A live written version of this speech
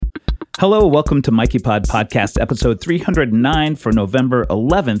Hello, welcome to Mikey Pod Podcast, episode 309 for November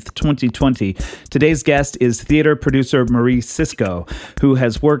 11th, 2020. Today's guest is theater producer Marie Cisco, who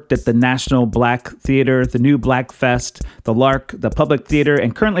has worked at the National Black Theater, the New Black Fest, the Lark, the Public Theater,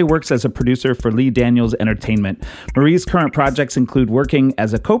 and currently works as a producer for Lee Daniels Entertainment. Marie's current projects include working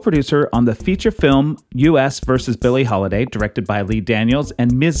as a co-producer on the feature film U.S. vs. Billie Holiday, directed by Lee Daniels,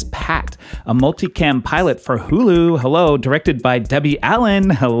 and Ms. Pat, a multicam pilot for Hulu, hello, directed by Debbie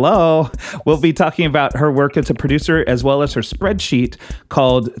Allen, hello. We'll be talking about her work as a producer as well as her spreadsheet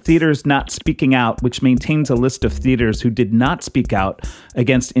called Theaters Not Speaking Out, which maintains a list of theaters who did not speak out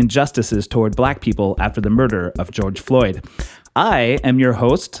against injustices toward Black people after the murder of George Floyd. I am your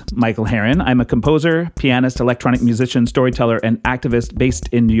host, Michael Herron. I'm a composer, pianist, electronic musician, storyteller, and activist based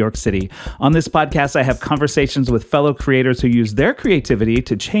in New York City. On this podcast, I have conversations with fellow creators who use their creativity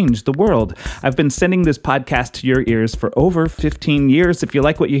to change the world. I've been sending this podcast to your ears for over 15 years. If you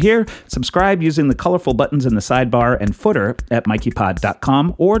like what you hear, subscribe using the colorful buttons in the sidebar and footer at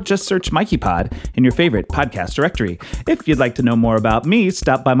MikeyPod.com, or just search MikeyPod in your favorite podcast directory. If you'd like to know more about me,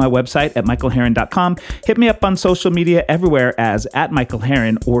 stop by my website at MichaelHerron.com. Hit me up on social media everywhere as @Michael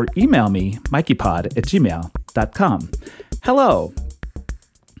Herron, or email me, MikeyPod@gmail.com. Hello.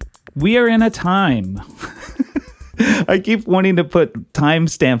 We are in a time. I keep wanting to put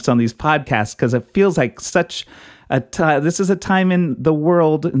timestamps on these podcasts because it feels like such a time. This is a time in the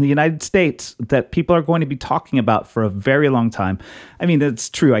world, in the United States, that people are going to be talking about for a very long time. I mean,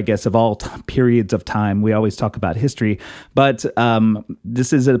 it's true, I guess, of all periods of time. We always talk about history, but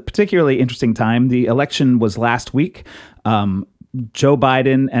this is a particularly interesting time. The election was last week. Joe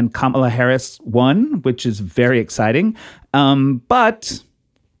Biden and Kamala Harris won, which is very exciting. But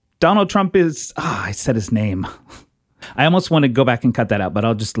Donald Trump is, I said his name. I almost want to go back and cut that out, but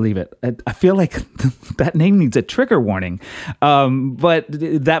I'll just leave it. I feel like that name needs a trigger warning. But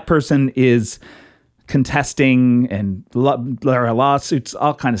that person is contesting, and there are lawsuits,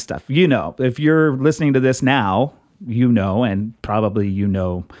 all kind of stuff. You know, if you're listening to this now, you know, and probably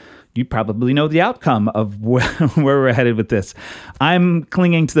you probably know the outcome of where we're headed with this. I'm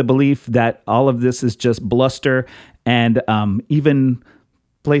clinging to the belief that all of this is just bluster, and even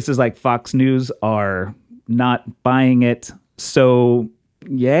places like Fox News are not buying it. So,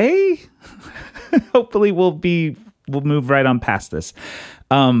 yay! Hopefully we'll move right on past this.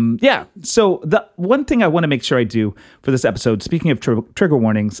 So the one thing I want to make sure I do for this episode, speaking of trigger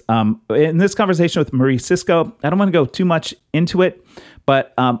warnings, in this conversation with Marie Cisco, I don't want to go too much into it,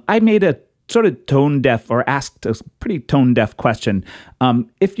 but I made a sort of asked a pretty tone-deaf question.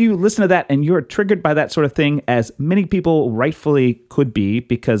 If you listen to that and you're triggered by that sort of thing, as many people rightfully could be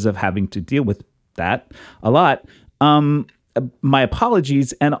because of having to deal with that a lot, my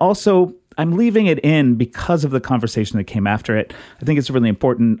apologies. And also, I'm leaving it in because of the conversation that came after it. I think it's really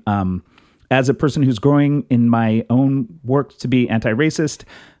important, as a person who's growing in my own work to be anti-racist.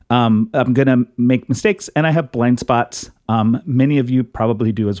 I'm going to make mistakes, and I have blind spots. Many of you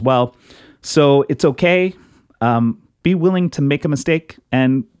probably do as well. So it's okay. Be willing to make a mistake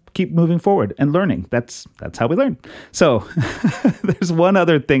and keep moving forward and learning. That's how we learn. So there's one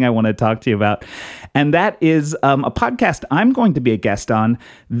other thing I want to talk to you about, and that is a podcast I'm going to be a guest on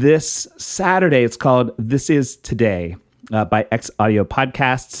this Saturday. It's called This Is Today by X Audio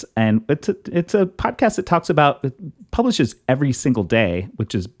Podcasts, and it's a podcast that publishes every single day,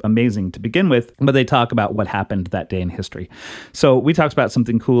 which is amazing to begin with, but they talk about what happened that day in history. So we talked about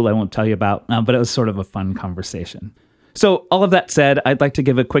something cool I won't tell you about, but it was sort of a fun conversation. So all of that said, I'd like to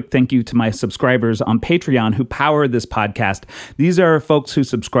give a quick thank you to my subscribers on Patreon who power this podcast. These are folks who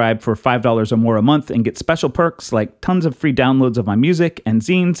subscribe for $5 or more a month and get special perks like tons of free downloads of my music and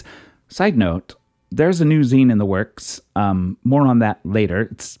zines. Side note, there's a new zine in the works. More on that later.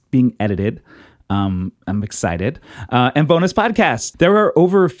 It's being edited. I'm excited. And bonus podcasts. There are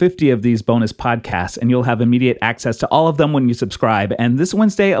over 50 of these bonus podcasts, and you'll have immediate access to all of them when you subscribe. And this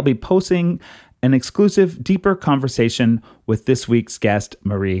Wednesday, I'll be posting an exclusive, deeper conversation with this week's guest,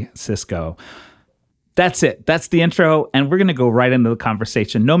 Marie Cisco. That's it. That's the intro, and we're going to go right into the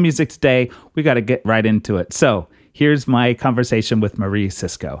conversation. No music today. We got to get right into it. So here's my conversation with Marie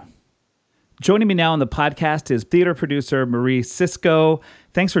Cisco. Joining me now on the podcast is theater producer Marie Cisco.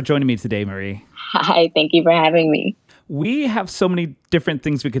 Thanks for joining me today, Marie. Hi, thank you for having me. We have so many different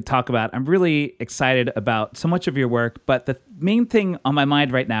things we could talk about. I'm really excited about so much of your work, but the main thing on my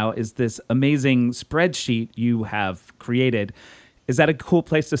mind right now is this amazing spreadsheet you have created. Is that a cool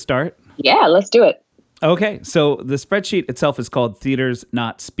place to start? Yeah, let's do it. Okay, so the spreadsheet itself is called Theaters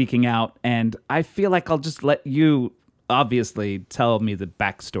Not Speaking Out, and I feel like I'll just let you obviously tell me the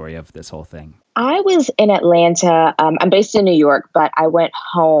backstory of this whole thing. I was in Atlanta. I'm based in New York, but I went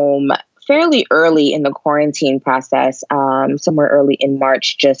home fairly early in the quarantine process, somewhere early in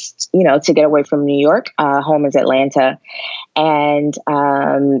March, just, to get away from New York. Home is Atlanta. And,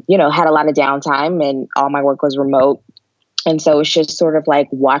 had a lot of downtime and all my work was remote. And so it's just sort of like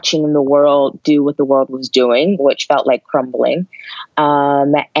watching the world do what the world was doing, which felt like crumbling.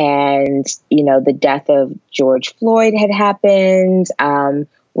 The death of George Floyd had happened.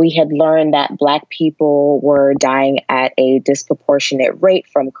 We had learned that Black people were dying at a disproportionate rate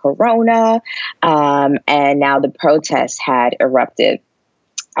from corona. And now the protests had erupted.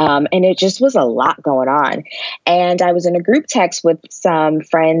 And it just was a lot going on. And I was in a group text with some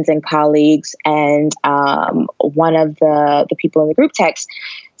friends and colleagues. And one of the people in the group text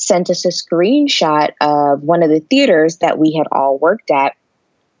sent us a screenshot of one of the theaters that we had all worked at.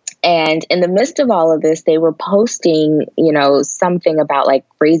 And in the midst of all of this, they were posting, something about like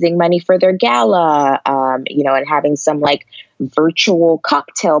raising money for their gala, and having some like virtual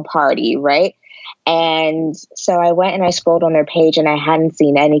cocktail party, right? And so I went and I scrolled on their page and I hadn't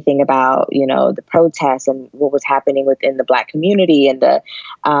seen anything about, the protests and what was happening within the Black community and the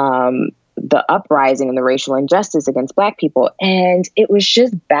uprising and the racial injustice against Black people. And it was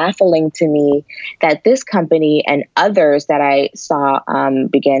just baffling to me that this company and others that I saw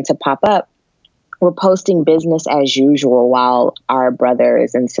began to pop up were posting business as usual while our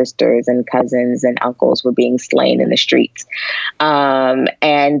brothers and sisters and cousins and uncles were being slain in the streets.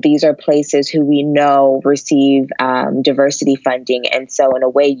 And these are places who we know receive diversity funding. And so in a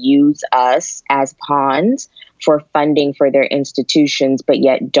way use us as pawns for funding for their institutions, but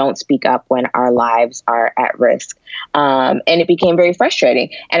yet don't speak up when our lives are at risk. And it became very frustrating.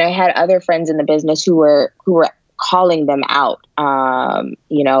 And I had other friends in the business who were calling them out,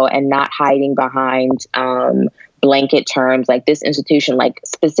 and not hiding behind blanket terms like this institution, like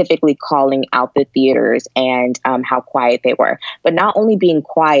specifically calling out the theaters and how quiet they were. But not only being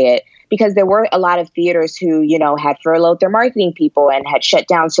quiet, because there were a lot of theaters who, had furloughed their marketing people and had shut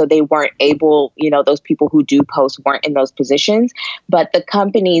down. So they weren't able, those people who do post weren't in those positions. But the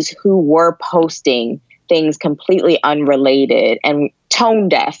companies who were posting things completely unrelated and tone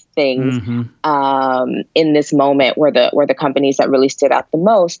deaf things in this moment were the companies that really stood out the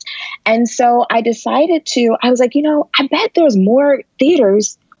most. And so I decided I was like, I bet there's more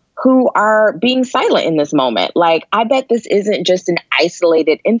theaters who are being silent in this moment. Like, I bet this isn't just an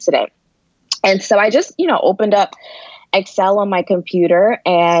isolated incident. And so I just, opened up Excel on my computer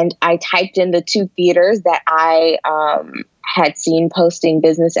and I typed in the 2 theaters that I had seen posting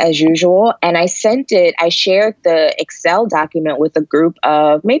business as usual. And I shared the Excel document with a group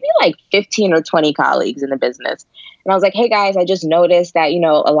of maybe like 15 or 20 colleagues in the business. And I was like, hey guys, I just noticed that,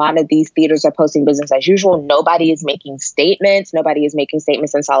 a lot of these theaters are posting business as usual. Nobody is making statements. Nobody is making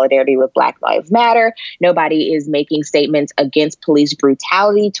statements in solidarity with Black Lives Matter. Nobody is making statements against police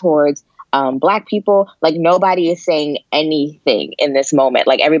brutality towards Black people. Like, nobody is saying anything in this moment.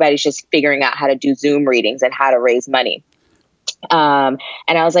 Like, everybody's just figuring out how to do Zoom readings and how to raise money. And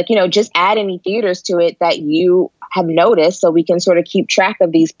I was like, just add any theaters to it that you have noticed so we can sort of keep track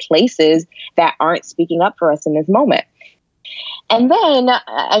of these places that aren't speaking up for us in this moment. And then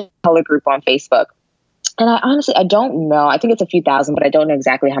I color group on Facebook. And I don't know. I think it's a few thousand, but I don't know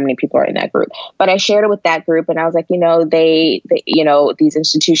exactly how many people are in that group. But I shared it with that group and I was like, they these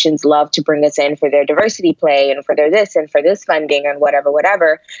institutions love to bring us in for their diversity play and for their this and for this funding and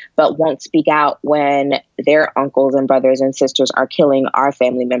whatever, but won't speak out when their uncles and brothers and sisters are killing our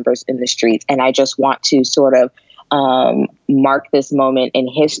family members in the streets. And I just want to sort of mark this moment in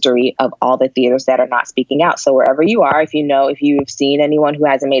history of all the theaters that are not speaking out. So wherever you are, if you've seen anyone who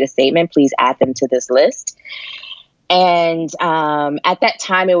hasn't made a statement, please add them to this list. And at that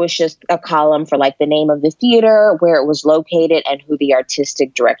time, it was just a column for like the name of the theater, where it was located, and who the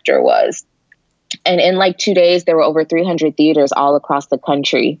artistic director was. And in like 2 days, there were over 300 theaters all across the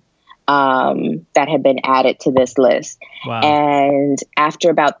country that had been added to this list. Wow. And after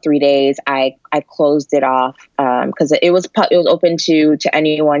about 3 days, I closed it off because it was open to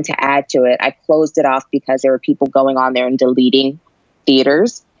anyone to add to it. I closed it off because there were people going on there and deleting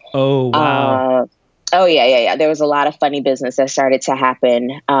theaters. Oh, wow. Oh, yeah. There was a lot of funny business that started to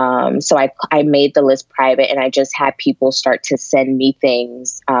happen. So I made the list private and I just had people start to send me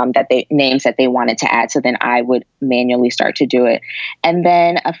things, names that they wanted to add. So then I would manually start to do it. And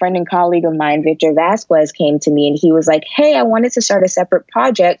then a friend and colleague of mine, Victor Vasquez, came to me and he was like, hey, I wanted to start a separate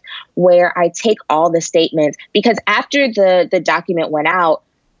project where I take all the statements, because after the document went out,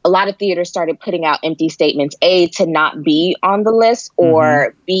 a lot of theaters started putting out empty statements, A, to not be on the list,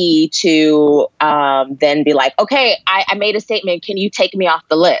 or B, to then be like, okay, I made a statement. Can you take me off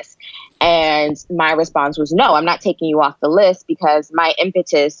the list? And my response was, no, I'm not taking you off the list, because my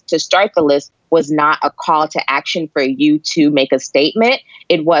impetus to start the list was not a call to action for you to make a statement.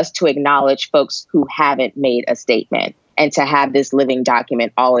 It was to acknowledge folks who haven't made a statement, and to have this living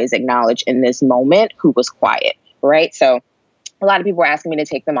document always acknowledge in this moment who was quiet, right? So a lot of people were asking me to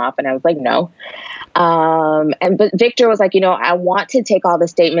take them off, and I was like, no. But Victor was like, I want to take all the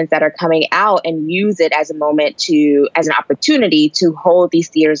statements that are coming out and use it as a moment as an opportunity to hold these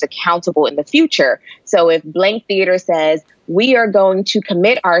theaters accountable in the future. So if Blank Theater says, we are going to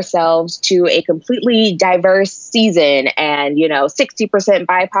commit ourselves to a completely diverse season and, 60%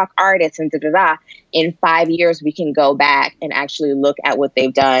 BIPOC artists and in 5 years, we can go back and actually look at what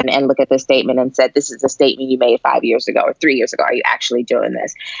they've done and look at the statement and said, this is a statement you made 5 years ago or 3 years ago. Are you actually doing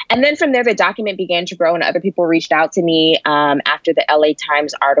this? And then from there, the document began to grow, and other people reached out to me after the LA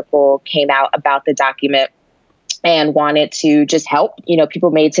Times article came out about the document and wanted to just help. People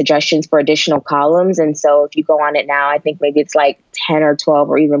made suggestions for additional columns. And so if you go on it now, I think maybe it's like 10 or 12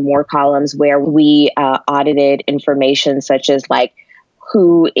 or even more columns where we audited information such as like,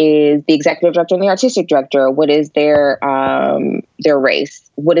 who is the executive director and the artistic director? What is their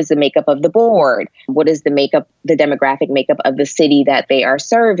race? What is the makeup of the board? What is the demographic makeup of the city that they are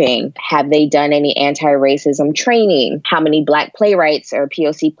serving? Have they done any anti-racism training? How many Black playwrights or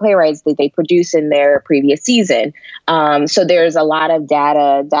POC playwrights did they produce in their previous season? So there's a lot of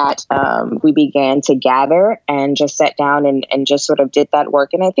data that we began to gather and just sat down and just sort of did that work.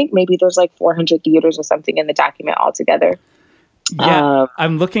 And I think maybe there's like 400 theaters or something in the document altogether. Yeah,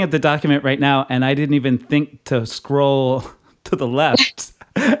 I'm looking at the document right now, and I didn't even think to scroll to the left.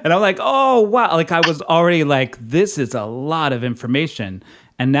 And I'm like, oh, wow. Like, I was already like, this is a lot of information.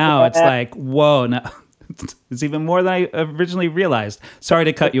 And now it's like, whoa, no, it's even more than I originally realized. Sorry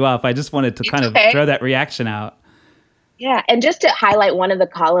to cut you off. I just wanted to kind of throw that reaction out. Yeah, and just to highlight one of the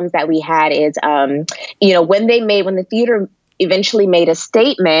columns that we had is, when the theater eventually made a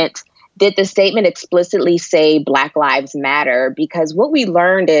statement, did the statement explicitly say Black Lives Matter? Because what we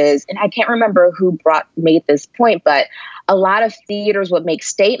learned is, and I can't remember who made this point, but a lot of theaters would make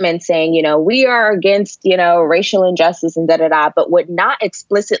statements saying, we are against, racial injustice and but would not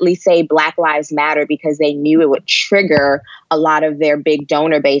explicitly say Black Lives Matter because they knew it would trigger a lot of their big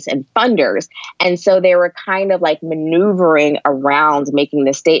donor base and funders. And so they were kind of like maneuvering around making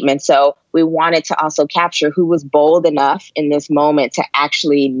this statement. So we wanted to also capture who was bold enough in this moment to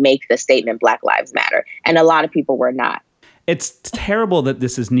actually make the statement Black Lives Matter. And a lot of people were not. It's terrible that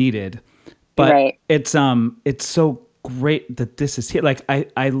this is needed, but right. It's so great that this is here. Like,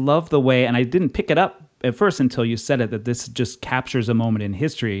 I love the way, and I didn't pick it up at first until you said it, that this just captures a moment in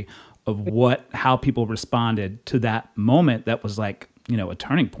history of how people responded to that moment that was like, a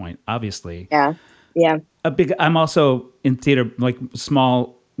turning point, obviously. Yeah. Yeah. I'm also in theater, like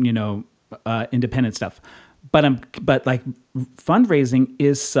small, independent stuff, but like fundraising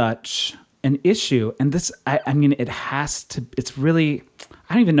is such an issue. And this, it has to, it's really,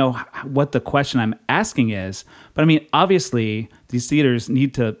 I don't even know what the question I'm asking is, but obviously these theaters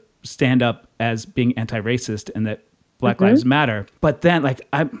need to stand up as being anti-racist and that Black Lives Matter. But then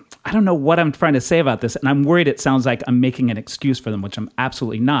I don't know what I'm trying to say about this. And I'm worried it sounds like I'm making an excuse for them, which I'm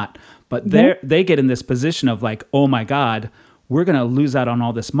absolutely not. But they get in this position of like, oh my God, we're going to lose out on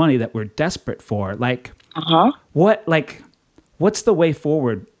all this money that we're desperate for. Like, what's the way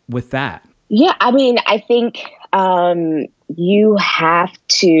forward with that? Yeah, I think you have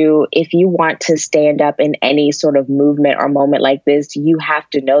to, if you want to stand up in any sort of movement or moment like this, you have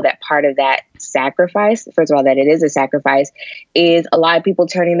to know that part of that sacrifice, first of all, that it is a sacrifice, is a lot of people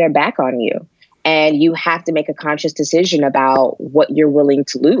turning their back on you. And you have to make a conscious decision about what you're willing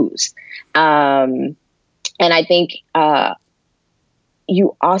to lose. And I think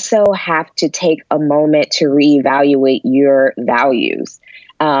you also have to take a moment to reevaluate your values.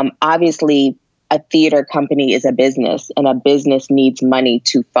 Obviously, a theater company is a business, and a business needs money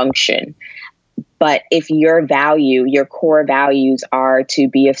to function. But if your core values are to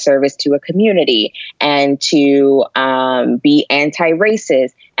be of service to a community and to be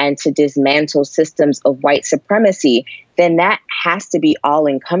anti-racist and to dismantle systems of white supremacy, then that has to be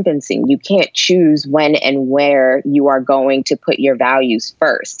all-encompassing. You can't choose when and where you are going to put your values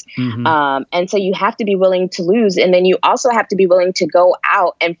first. And so you have to be willing to lose. And then you also have to be willing to go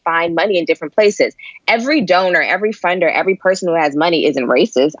out and find money in different places. Every donor, every funder, every person who has money isn't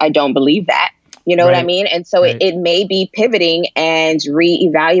racist. I don't believe that. You know what I mean? And so it may be pivoting and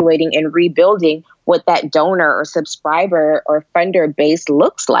reevaluating and rebuilding what that donor or subscriber or funder base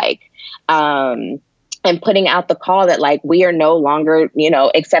looks like. And putting out the call that like, we are no longer,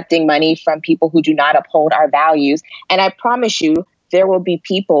 accepting money from people who do not uphold our values. And I promise you, there will be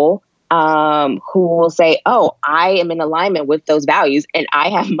people who will say, oh, I am in alignment with those values and I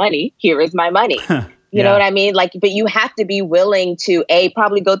have money. Here is my money. You know what I mean? Like, but you have to be willing to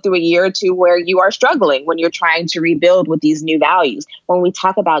probably go through a year or two where you are struggling when you're trying to rebuild with these new values. When we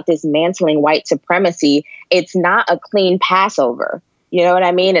talk about dismantling white supremacy, it's not a clean Passover. You know what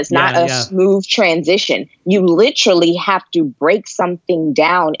I mean? It's not a smooth transition. You literally have to break something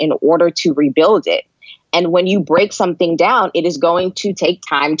down in order to rebuild it. And when you break something down, it is going to take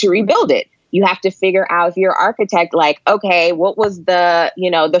time to rebuild it. You have to figure out, if you're an architect, like, okay, what was the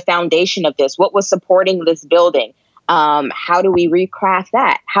foundation of this? What was supporting this building? How do we recraft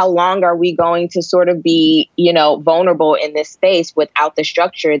that? How long are we going to sort of be, vulnerable in this space without the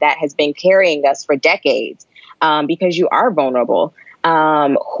structure that has been carrying us for decades? Because you are vulnerable.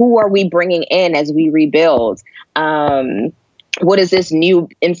 Who are we bringing in as we rebuild? What does this new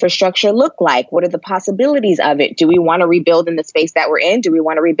infrastructure look like? What are the possibilities of it? Do we want to rebuild in the space that we're in? Do we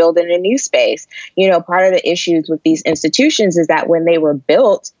want to rebuild in a new space? Part of the issues with these institutions is that when they were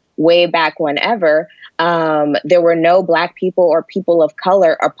built way back whenever, there were no Black people or people of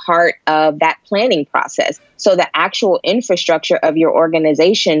color a part of that planning process. So the actual infrastructure of your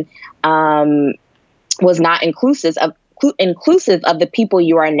organization was not inclusive of the people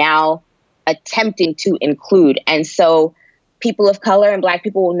you are now attempting to include. And so people of color and Black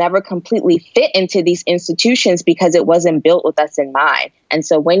people will never completely fit into these institutions because it wasn't built with us in mind. And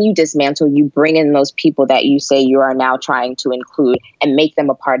so when you dismantle, you bring in those people that you say you are now trying to include and make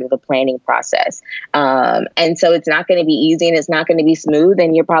them a part of the planning process. And so it's not going to be easy and it's not going to be smooth,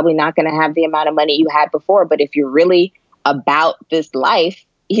 and you're probably not going to have the amount of money you had before. But if you're really about this life,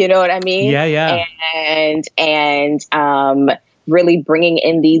 you know what I mean? Yeah. And really bringing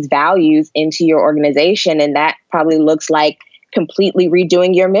in these values into your organization. And that probably looks like completely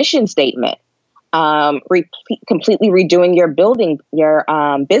redoing your mission statement, completely redoing your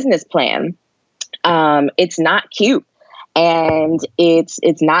business plan. It's not cute and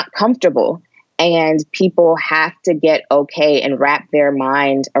it's not comfortable. And people have to get okay and wrap their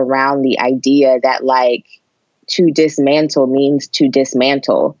mind around the idea that, like, to dismantle means to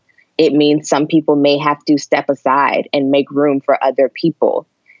dismantle. It means some people may have to step aside and make room for other people.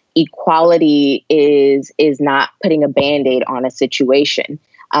 Equality is not putting a Band-Aid on a situation.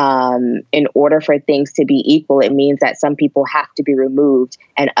 In order for things to be equal, it means that some people have to be removed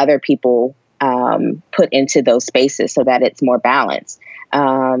and other people put into those spaces so that it's more balanced.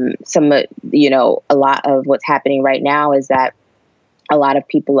 A lot of what's happening right now is that a lot of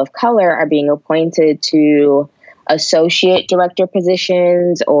people of color are being appointed to associate director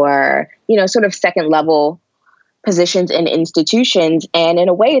positions or, sort of second level positions in institutions. And in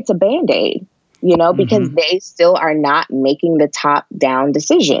a way, it's a Band-Aid, because they still are not making the top down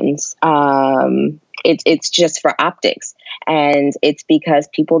decisions. It's just for optics. And it's because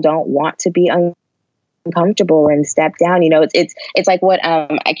people don't want to be uncomfortable and step down. It's like what,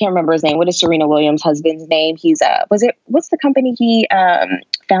 I can't remember his name. What is Serena Williams' husband's name? He's, what's the company he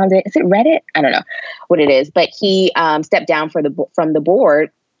founded? Is it Reddit? I don't know what it is, but he stepped down from the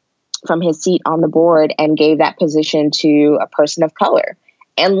board, from his seat on the board, and gave that position to a person of color.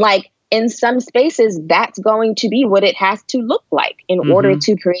 And like, in some spaces, that's going to be what it has to look like in order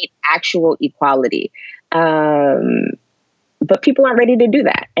to create actual equality. But people aren't ready to do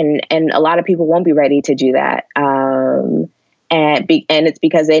that. And a lot of people won't be ready to do that. And it's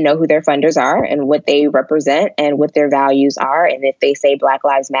because they know who their funders are and what they represent and what their values are. And if they say Black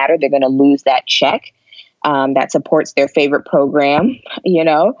Lives Matter, they're going to lose that check that supports their favorite program,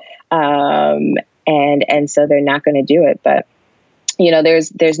 and so they're not going to do it. But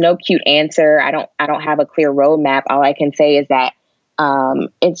there's no cute answer. I don't have a clear roadmap. All I can say is that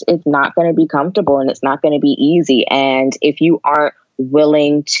it's not going to be comfortable and it's not going to be easy. And if you aren't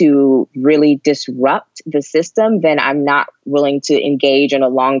willing to really disrupt the system, then I'm not willing to engage in a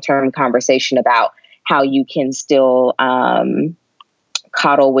long-term conversation about how you can still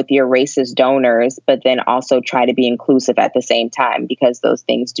coddle with your racist donors, but then also try to be inclusive at the same time, because those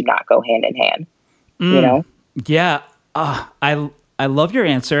things do not go hand in hand. Yeah. I love your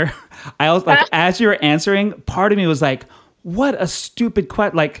answer. I was like, as you were answering, part of me was like, what a stupid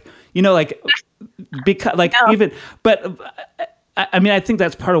question. Because even, but I mean, I think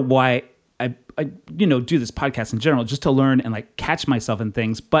that's part of why I do this podcast in general, just to learn and like catch myself in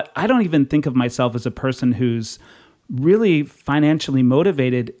things. But I don't even think of myself as a person who's really financially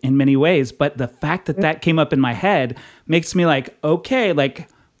motivated in many ways. But the fact that came up in my head makes me like, okay, like,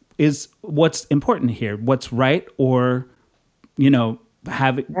 is what's important here, what's right, or,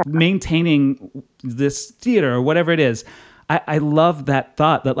 maintaining this theater or whatever it is. I love that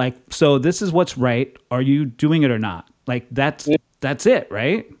thought that like, so this is what's right. Are you doing it or not? Like that's it,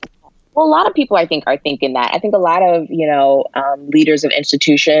 right? Well, a lot of people, I think, are thinking that. I think a lot of, leaders of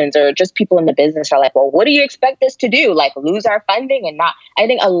institutions or just people in the business are like, well, what do you expect us to do? Like lose our funding and not? I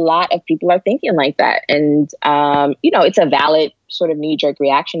think a lot of people are thinking like that. And, it's a valid sort of knee-jerk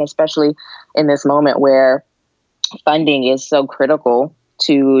reaction, especially in this moment where funding is so critical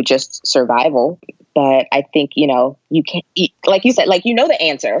to just survival. But I think, you can't, like you said, like, the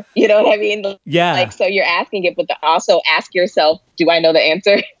answer, you know what I mean? Yeah. Like, so you're asking it, but also ask yourself, do I know the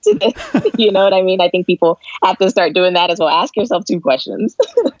answer to this? You know what I mean? I think people have to start doing that as well. Ask yourself 2 questions.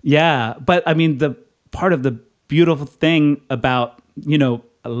 Yeah. But I mean, the part of the beautiful thing about,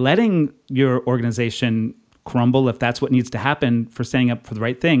 letting your organization crumble, if that's what needs to happen for standing up for the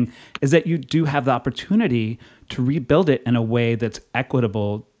right thing, is that you do have the opportunity to rebuild it in a way that's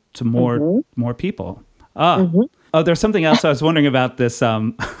equitable to more people. Oh, there's something else I was wondering about this.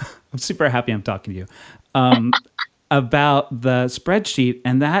 I'm super happy I'm talking to you about the spreadsheet,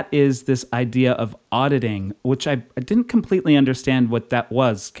 and that is this idea of auditing, which I didn't completely understand what that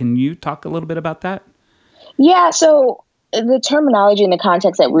was. Can you talk a little bit about that? Yeah. So the terminology and the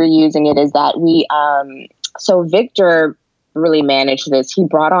context that we're using it is that so Victor really managed this. He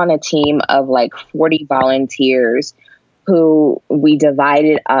brought on a team of like 40 volunteers who we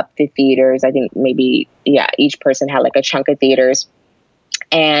divided up the theaters. I think maybe, each person had like a chunk of theaters.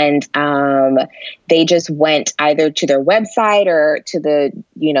 And they just went either to their website or to the,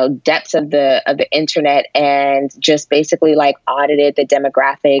 depths of the internet and just basically like audited the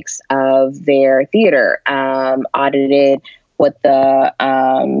demographics of their theater, audited what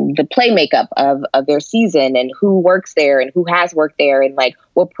the play makeup of their season and who works there and who has worked there and like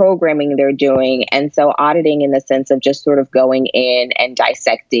what programming they're doing. And so auditing in the sense of just sort of going in and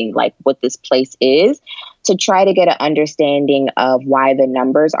dissecting like what this place is to try to get an understanding of why the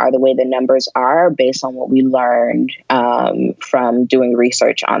numbers are the way the numbers are based on what we learned from doing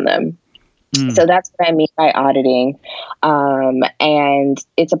research on them. So that's what I mean by auditing. And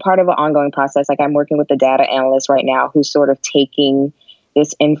it's a part of an ongoing process. Like I'm working with a data analyst right now who's sort of taking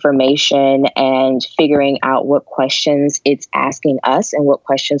this information and figuring out what questions it's asking us and what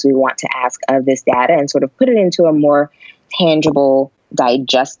questions we want to ask of this data and sort of put it into a more tangible,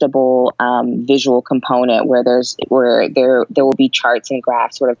 digestible visual component where there will be charts and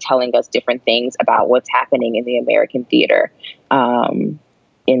graphs sort of telling us different things about what's happening in the American theater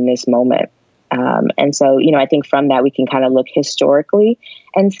in this moment. And so, I think from that, we can kind of look historically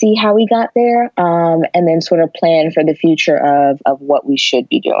and see how we got there and then sort of plan for the future of what we should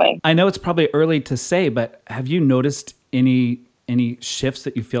be doing. I know it's probably early to say, but have you noticed any shifts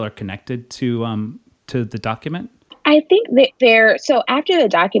that you feel are connected to the document? I think that so after the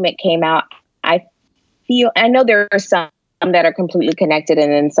document came out, I know there are some that are completely connected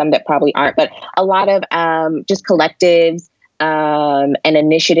and then some that probably aren't, but a lot of just collectives and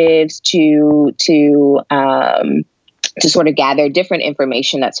initiatives to sort of gather different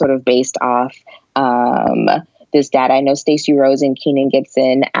information that's sort of based off this data. I know Stacey Rose and Keenan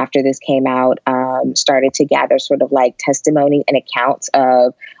Gibson, after this came out, started to gather sort of like testimony and accounts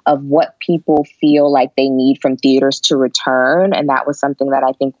of what people feel like they need from theaters to return. And that was something that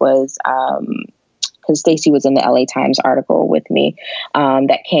I think was because Stacey was in the LA Times article with me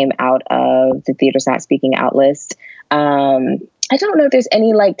that came out of the Theaters Not Speaking Out list. I don't know if there's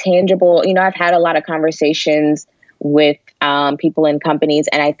any like tangible, I've had a lot of conversations with people in companies,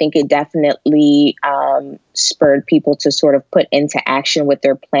 and I think it definitely spurred people to sort of put into action what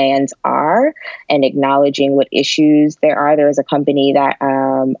their plans are and acknowledging what issues there are. There was a company that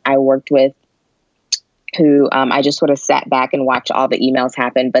I worked with who I just sort of sat back and watched all the emails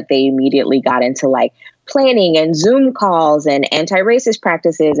happen, but they immediately got into like planning and Zoom calls and anti-racist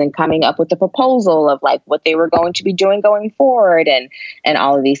practices and coming up with a proposal of like what they were going to be doing going forward and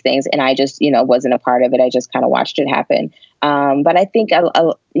all of these things. And I just, wasn't a part of it. I just kind of watched it happen. But I think, a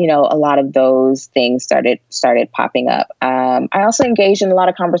lot of those things started popping up. I also engaged in a lot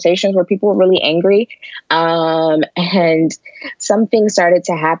of conversations where people were really angry. And some things started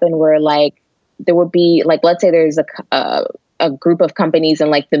to happen where like, there would be like, let's say there's a group of companies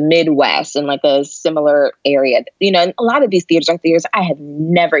in like the Midwest in like a similar area. And a lot of these theaters are theaters I have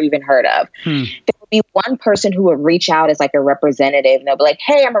never even heard of. There would be one person who would reach out as like a representative and they'll be like,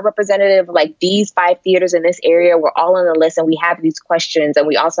 hey, I'm a representative of like these 5 theaters in this area. We're all on the list and we have these questions and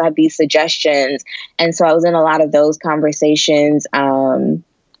we also have these suggestions. And so I was in a lot of those conversations.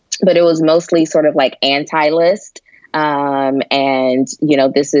 But it was mostly sort of like anti-list. And,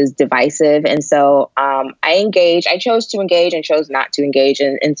 this is divisive. And so I chose to engage and chose not to engage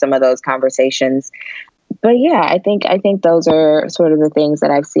in some of those conversations. But yeah, I think those are sort of the things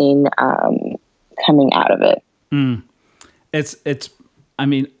that I've seen coming out of it. It's I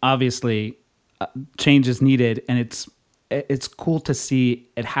mean, obviously, change is needed, and it's cool to see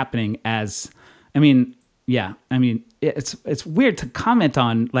it happening. It's weird to comment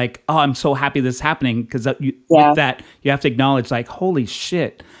on like, oh, I'm so happy this is happening, because with that you have to acknowledge like, holy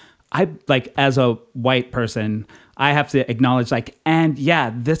shit, I like, as a white person, I have to acknowledge like, and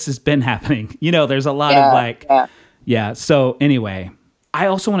yeah, this has been happening. There's a lot of like, So anyway, I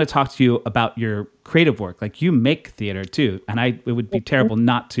also want to talk to you about your creative work. Like, you make theater too, and it would be terrible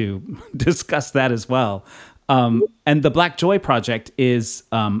not to discuss that as well. And the Black Joy Project is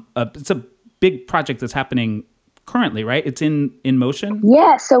it's a big project that's happening currently, right? It's in motion?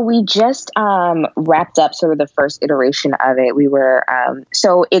 Yeah, so we just wrapped up sort of the first iteration of it. We were,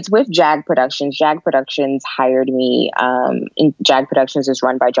 so it's with JAG Productions. JAG Productions hired me. JAG Productions is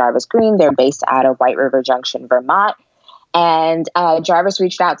run by Jarvis Green. They're based out of White River Junction, Vermont. And Jarvis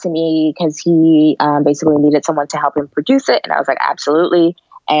reached out to me because he basically needed someone to help him produce it. And I was like, absolutely.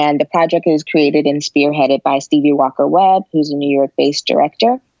 And the project is created and spearheaded by Stevie Walker Webb, who's a New York-based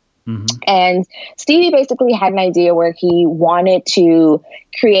director. Mm-hmm. And Stevie basically had an idea where he wanted to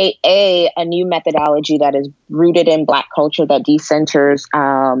create a new methodology that is rooted in Black culture, that decenters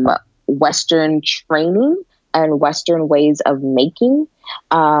Western training and Western ways of making,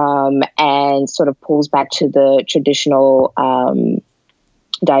 and sort of pulls back to the traditional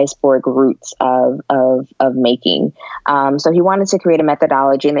diasporic roots of making. So he wanted to create a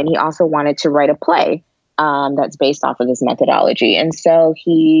methodology, and then he also wanted to write a play that's based off of this methodology. And so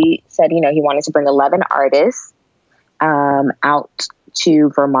he said, he wanted to bring 11 artists out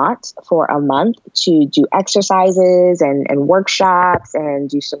to Vermont for a month to do exercises and workshops and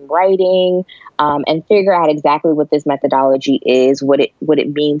do some writing, and figure out exactly what this methodology is, what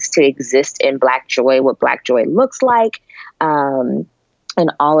it means to exist in Black joy, what Black joy looks like, and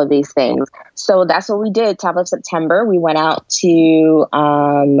all of these things. So that's what we did. Top of September, we went out to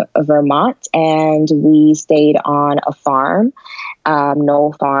Vermont, and we stayed on a farm,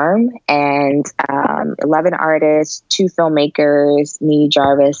 Knoll Farm, and 11 artists, 2 filmmakers, me,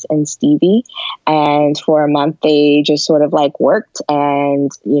 Jarvis, and Stevie. And for a month, they just sort of like worked and,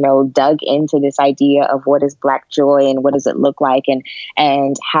 dug into this idea of what is Black joy and what does it look like,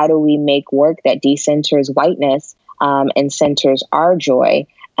 and how do we make work that decenters whiteness and centers our joy,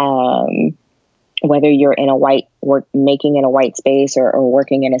 whether you're in a white making in a white space or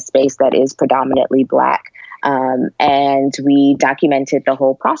working in a space that is predominantly Black. And we documented the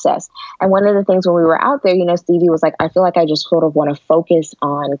whole process. And one of the things when we were out there, Stevie was like, I feel like I just sort of want to focus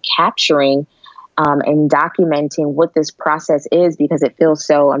on capturing and documenting what this process is, because it feels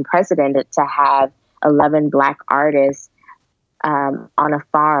so unprecedented to have 11 Black artists on a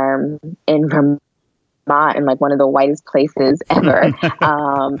farm in Vermont, in like one of the whitest places ever,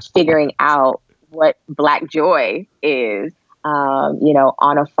 figuring out what Black joy is,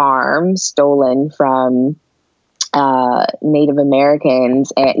 on a farm stolen from Native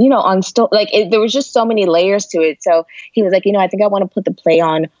Americans, and there was just so many layers to it. So he was like, I think I want to put the play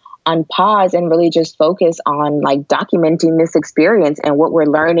on pause and really just focus on like documenting this experience and what we're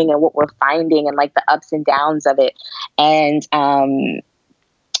learning and what we're finding and like the ups and downs of it. And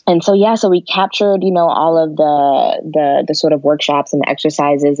so we captured, all of the sort of workshops and the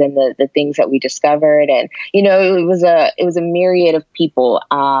exercises and the things that we discovered. And, it was a myriad of people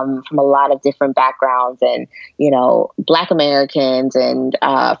from a lot of different backgrounds, and, Black Americans and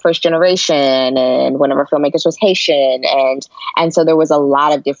first generation, and one of our filmmakers was Haitian. And so there was a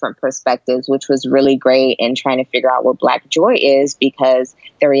lot of different perspectives, which was really great in trying to figure out what Black joy is, because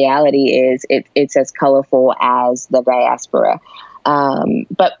the reality is it's as colorful as the diaspora.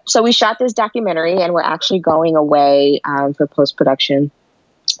 But so we shot this documentary, and we're actually going away for post-production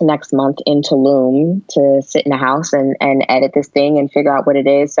next month in Tulum to sit in a house and edit this thing and figure out what it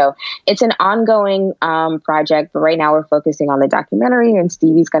is. So it's an ongoing project, but right now we're focusing on the documentary, and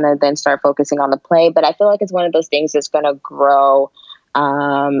Stevie's going to then start focusing on the play. But I feel like it's one of those things that's going to grow.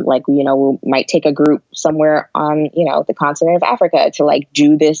 We might take a group somewhere on, the continent of Africa to like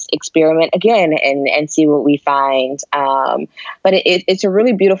do this experiment again and see what we find. But it's a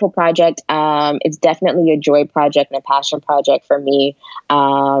really beautiful project. It's definitely a joy project and a passion project for me.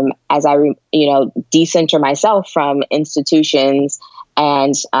 As I, decenter myself from institutions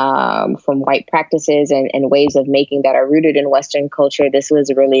and from white practices and ways of making that are rooted in Western culture. This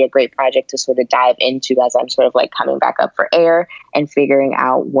was really a great project to sort of dive into as I'm sort of like coming back up for air and figuring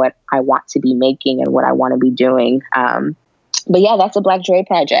out what I want to be making and what I want to be doing. But yeah, that's a Black Joy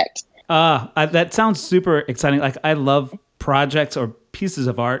project. That sounds super exciting. Like, I love projects or pieces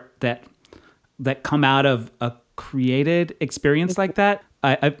of art that come out of a created experience like that.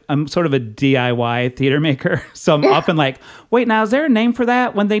 I'm sort of a DIY theater maker. So I'm often like, wait, now, is there a name for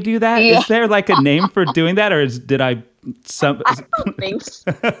that when they do that? Yeah. Is there like a name for doing that? Or did I... I don't think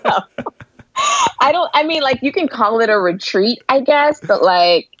so. I mean, like, you can call it a retreat, I guess, but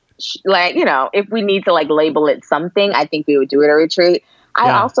like, if we need to like label it something, I think we would do it a retreat. I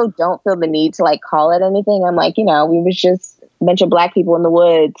also don't feel the need to like call it anything. I'm like, we was just a bunch of Black people in the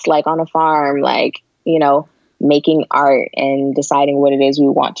woods, like on a farm, like, making art and deciding what it is we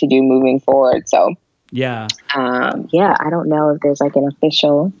want to do moving forward. So yeah, I don't know if there's like an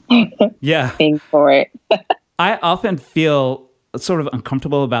official thing for it. I often feel sort of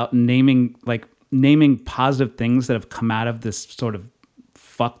uncomfortable about naming positive things that have come out of this sort of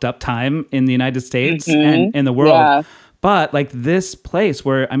fucked up time in the United States and in the world. Yeah. But like this place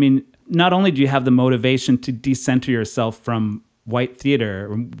where, I mean, not only do you have the motivation to decenter yourself from white theater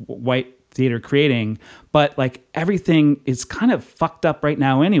creating, but like everything is kind of fucked up right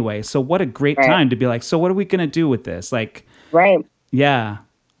now anyway. So what a great time to be like, so what are we going to do with this? Like, yeah.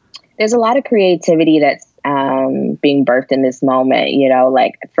 There's a lot of creativity that's being birthed in this moment,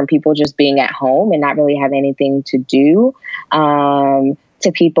 like from people just being at home and not really having anything to do,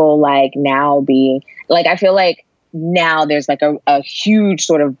 to people like now being like, I feel like now there's like a huge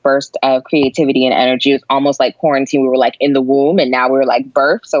sort of burst of creativity and energy. It's almost like quarantine. We were like in the womb and now we're like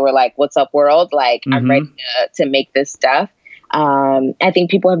birth. So we're like, what's up, world? Like, I'm ready to make this stuff. I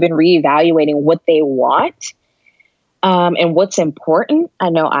think people have been reevaluating what they want. And what's important. I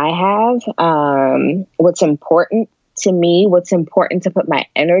know I have, what's important to me, what's important to put my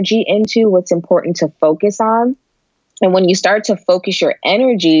energy into, what's important to focus on. And when you start to focus your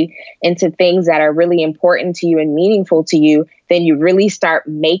energy into things that are really important to you and meaningful to you, then you really start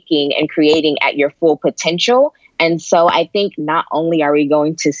making and creating at your full potential. And so I think not only are we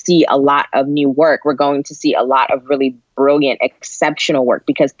going to see a lot of new work, we're going to see a lot of really brilliant, exceptional work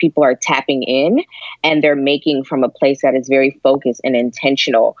because people are tapping in and they're making from a place that is very focused and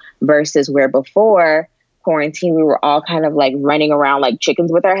intentional versus where before quarantine, we were all kind of like running around like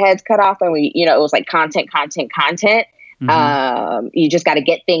chickens with our heads cut off. And we, it was like content. You just got to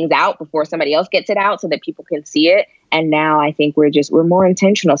get things out before somebody else gets it out so that people can see it. And now I think we're more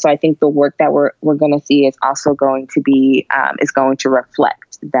intentional. So I think the work that we're going to see is also going to be, is going to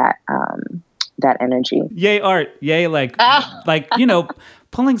reflect that, that energy. Yay art. Yay.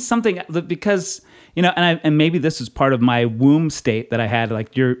 Pulling something because, and maybe this is part of my womb state that I had,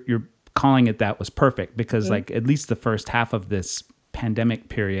 like you're calling it that was perfect because like at least the first half of this pandemic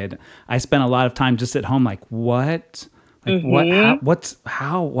period, I spent a lot of time just at home, like what, like what,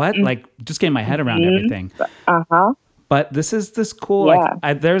 like just getting my head around everything. But this is this cool,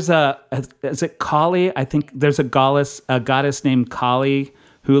 like there's is it Kali? I think there's a goddess named Kali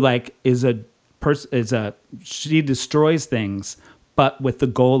who like she destroys things, but with the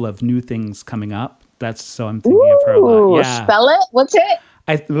goal of new things coming up. So I'm thinking of her a lot. Yeah. Spell it. What's it?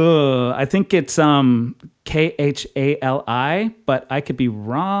 I think it's Khali, but I could be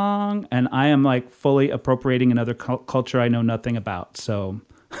wrong, and I am like fully appropriating another culture I know nothing about. So,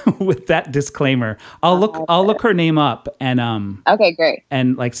 with that disclaimer, I'll look her name up and okay, great,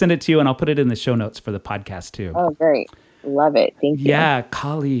 and like send it to you, and I'll put it in the show notes for the podcast too. Oh, great, love it, thank you. Yeah,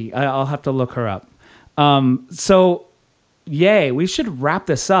 Khali, I'll have to look her up. So. Yay, we should wrap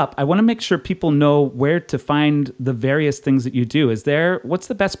this up. I want to make sure people know where to find the various things that you do. What's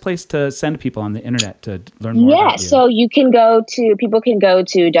the best place to send people on the internet to learn more about you? So people can go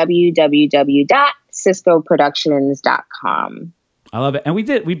to www.ciscoproductions.com. I love it. And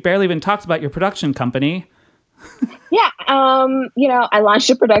we barely even talked about your production company. Yeah. I launched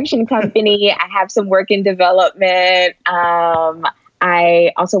a production company. I have some work in development.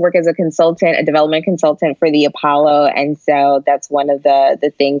 I also work as a development consultant for the Apollo. And so that's one of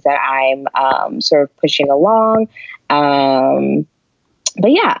the things that I'm sort of pushing along. But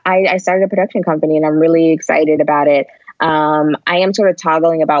yeah, I started a production company and I'm really excited about it. I am sort of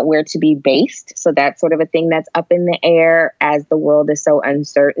toggling about where to be based. So that's sort of a thing that's up in the air as the world is so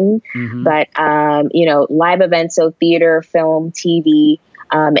uncertain. But, live events, so theater, film, TV,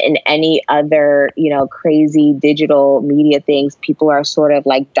 and any other, crazy digital media things, people are sort of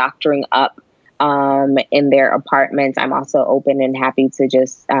like doctoring up in their apartments. I'm also open and happy to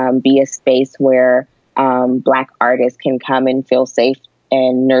just be a space where Black artists can come and feel safe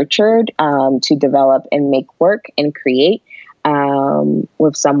and nurtured to develop and make work and create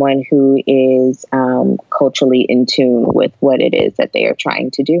with someone who is culturally in tune with what it is that they are trying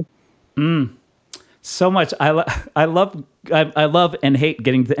to do. So much. I love and hate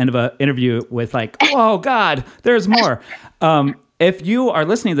getting to the end of an interview with like, oh God, there's more. If you are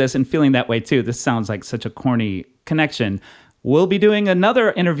listening to this and feeling that way too, this sounds like such a corny connection. We'll be doing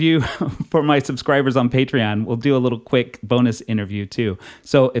another interview for my subscribers on Patreon. We'll do a little quick bonus interview too.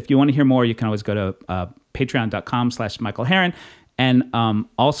 So if you want to hear more, you can always go to patreon.com/Michael Herron. And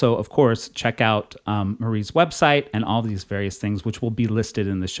also, of course, check out Marie's website and all these various things, which will be listed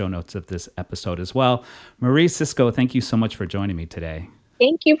in the show notes of this episode as well. Marie Cisco, thank you so much for joining me today.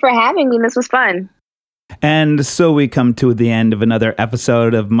 Thank you for having me. This was fun. And so we come to the end of another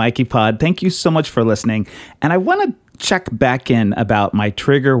episode of Mikey Pod. Thank you so much for listening. And I want to check back in about my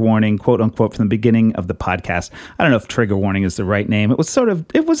trigger warning, quote unquote, from the beginning of the podcast. I don't know if trigger warning is the right name. It was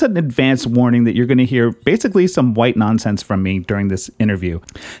an advanced warning that you're going to hear basically some white nonsense from me during this interview.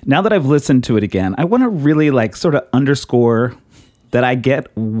 Now that I've listened to it again, I want to really sort of underscore that I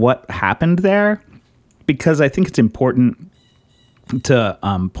get what happened there, because I think it's important to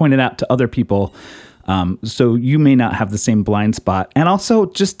point it out to other people. So you may not have the same blind spot. And also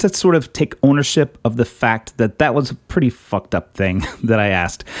just to sort of take ownership of the fact that that was a pretty fucked up thing that I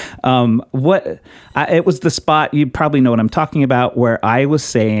asked. It was the spot, you probably know what I'm talking about, where I was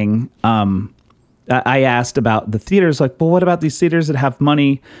saying, I asked about the theaters, well, what about these theaters that have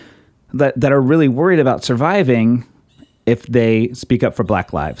money that are really worried about surviving if they speak up for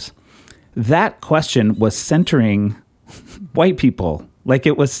Black lives? That question was centering white people.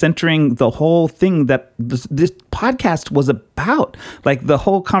 It was centering the whole thing that this podcast was about. The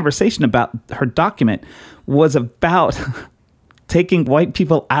whole conversation about her document was about taking white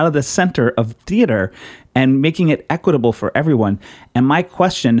people out of the center of theater and making it equitable for everyone. And my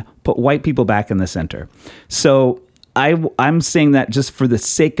question put white people back in the center. So I'm saying that just for the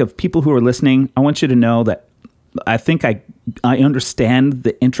sake of people who are listening. I want you to know that I think I understand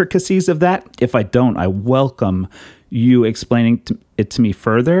the intricacies of that. If I don't, I welcome you explaining it to me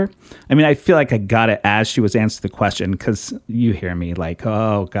further. I mean, I feel like I got it as she was answering the question, because you hear me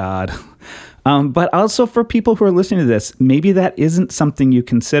oh God. But also for people who are listening to this, maybe that isn't something you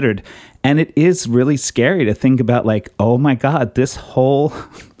considered. And it is really scary to think about oh my God, this whole,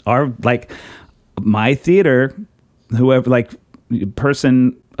 my theater, whoever,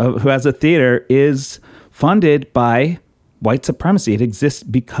 person who has a theater is funded by white supremacy. It exists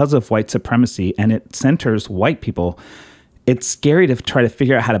because of white supremacy, and it centers white people. It's scary to try to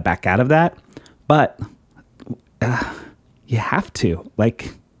figure out how to back out of that, but you have to.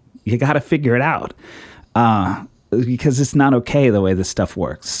 You got to figure it out because it's not okay the way this stuff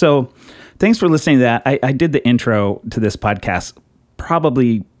works. So thanks for listening to that. I did the intro to this podcast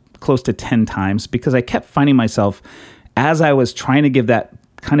probably close to 10 times because I kept finding myself, as I was trying to give that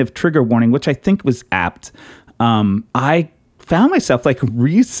kind of trigger warning, which I think was apt, I found myself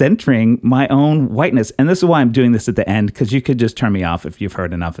recentering my own whiteness. And this is why I'm doing this at the end, because you could just turn me off if you've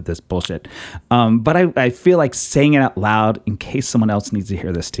heard enough of this bullshit. But I feel like saying it out loud in case someone else needs to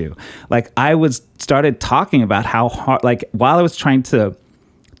hear this too. I started talking about how hard, while I was trying to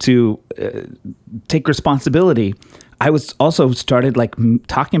take responsibility, I was also started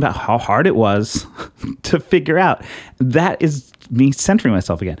talking about how hard it was to figure out. That is me centering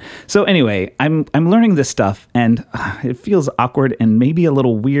myself again. So anyway, I'm learning this stuff, and it feels awkward and maybe a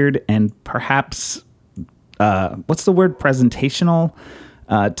little weird, and perhaps what's the word, presentational,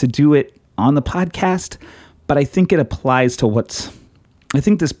 to do it on the podcast. But I think it applies to I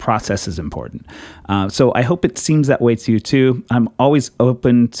think this process is important. So I hope it seems that way to you too. I'm always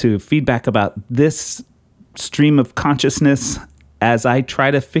open to feedback about this stream of consciousness as I try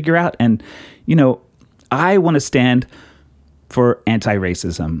to figure out. And, I want to stand for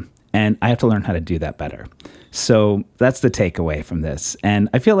anti-racism, and I have to learn how to do that better. So that's the takeaway from this. And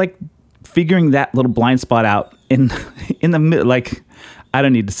I feel like figuring that little blind spot out in the middle, I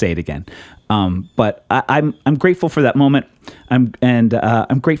don't need to say it again. But I'm grateful for that moment. I'm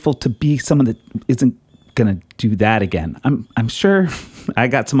grateful to be someone that isn't gonna do that again. I'm sure I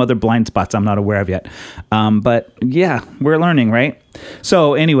got some other blind spots I'm not aware of yet. But yeah, we're learning, right?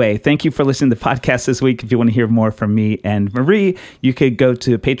 So anyway, thank you for listening to the podcast this week. If you want to hear more from me and Marie, you could go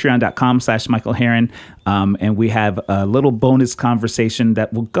to patreon.com/Michael Herron. And we have a little bonus conversation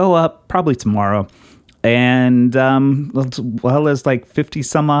that will go up probably tomorrow. And as well as 50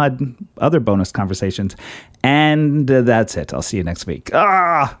 some odd other bonus conversations. And that's it. I'll see you next week.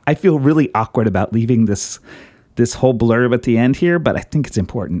 I feel really awkward about leaving this whole blurb at the end here, but I think it's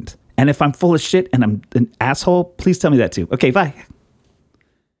important. And if I'm full of shit and I'm an asshole, please tell me that too. Okay, bye.